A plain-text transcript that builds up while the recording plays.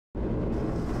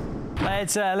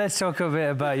Let's talk a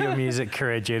bit about your music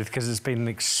career, Judith, because it's been an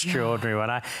extraordinary one.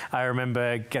 I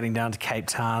remember getting down to Cape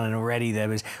Town and already there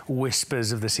was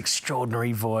whispers of this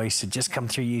extraordinary voice had just come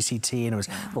through UCT and it was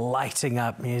lighting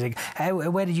up music.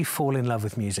 Where did you fall in love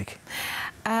with music?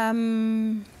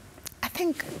 I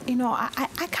think, you know,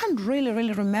 I can't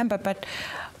really remember, but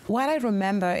what I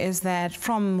remember is that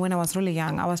from when I was really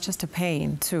young, I was just a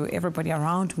pain to everybody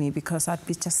around me because I'd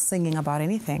be just singing about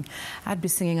anything. I'd be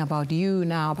singing about you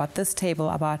now, about this table,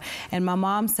 and my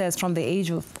mom says from the age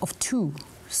of 2,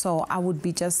 so I would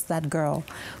be just that girl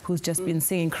who's just been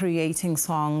singing, creating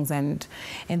songs, and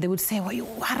they would say, well, you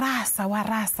warasa,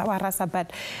 warasa, warasa,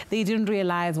 but they didn't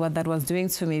realize what that was doing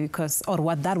to me or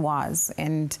what that was.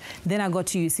 And then I got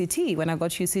to UCT. When I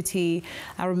got to UCT,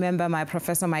 I remember my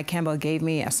professor, Mike Campbell, gave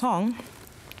me a song,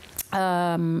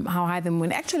 How High the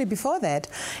Moon. Actually, before that,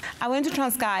 I went to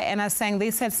Transkei and I sang,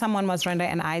 they said someone must render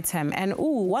an item. And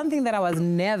one thing that I was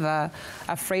never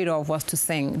afraid of was to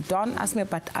sing. Don't ask me,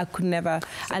 but I could never,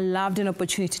 I loved an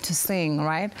opportunity to sing,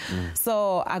 right?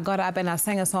 So I got up and I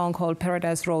sang a song called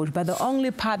Paradise Road, but the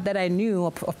only part that I knew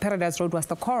of Paradise Road was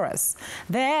the chorus.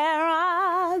 There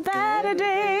are better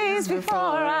days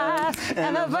before us,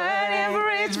 and the burning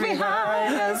bridge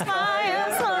behind us,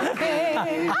 fire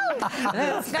something.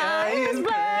 The sky is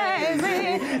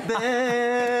blazing.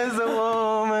 There's a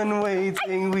woman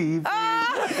waiting, weeping,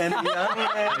 and a young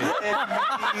man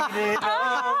needed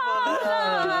all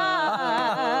for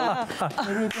love.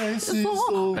 Paradise is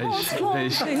so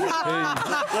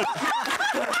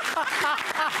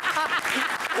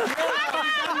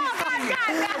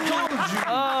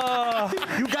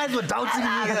You guys were doubting me.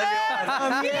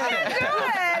 You can do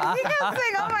it. You can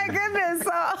sing. Oh my goodness.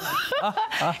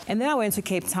 And then I went to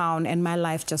Cape Town, and my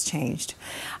life just changed.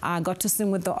 I got to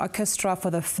sing with the orchestra for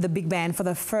the big band for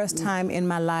the first time in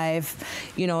my life.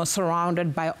 You know,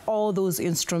 surrounded by all those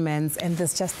instruments, and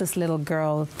there's just this little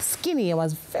girl, skinny. I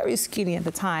was very skinny at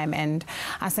the time, and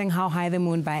I sang "How High the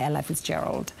Moon" by Ella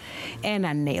Fitzgerald, and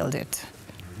I nailed it.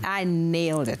 I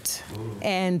nailed it.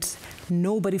 And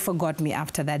nobody forgot me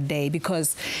after that day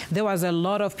because there was a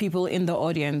lot of people in the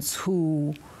audience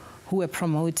who were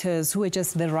promoters, who were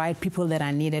just the right people that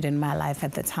I needed in my life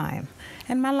at the time.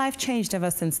 And my life changed ever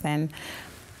since then.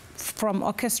 From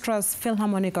orchestras,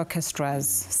 philharmonic orchestras,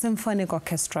 symphonic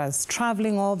orchestras,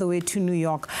 traveling all the way to New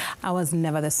York, I was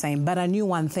never the same. But I knew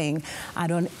one thing, I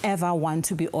don't ever want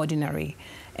to be ordinary.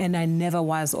 And I never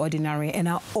was ordinary, and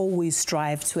I always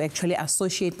strive to actually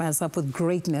associate myself with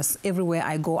greatness. Everywhere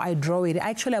I go, I draw it.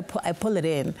 Actually, I pull it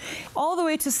in. All the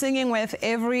way to singing with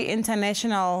every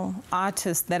international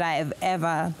artist that I have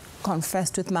ever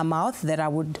confessed with my mouth that I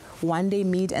would one day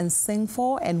meet and sing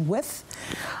for and with.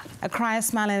 A Cry, a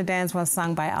Smile, and a Dance was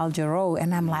sung by Al Jarreau,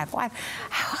 and I'm like, what?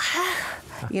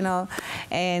 You know,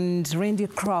 and Randy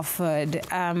Crawford,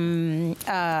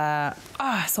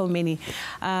 so many,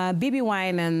 B.B.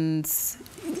 Winans,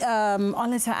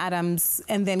 Oleta Adams,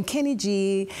 and then Kenny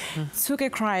G took A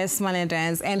Cry, a Smile, and a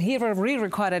Dance, and he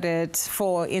re-recorded it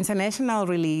for international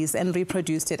release and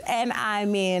reproduced it. And I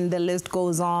mean, the list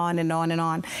goes on and on and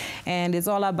on. And it's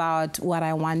all about what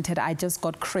I wanted. I just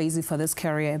got crazy for this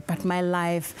career, but my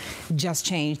life just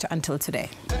changed until today.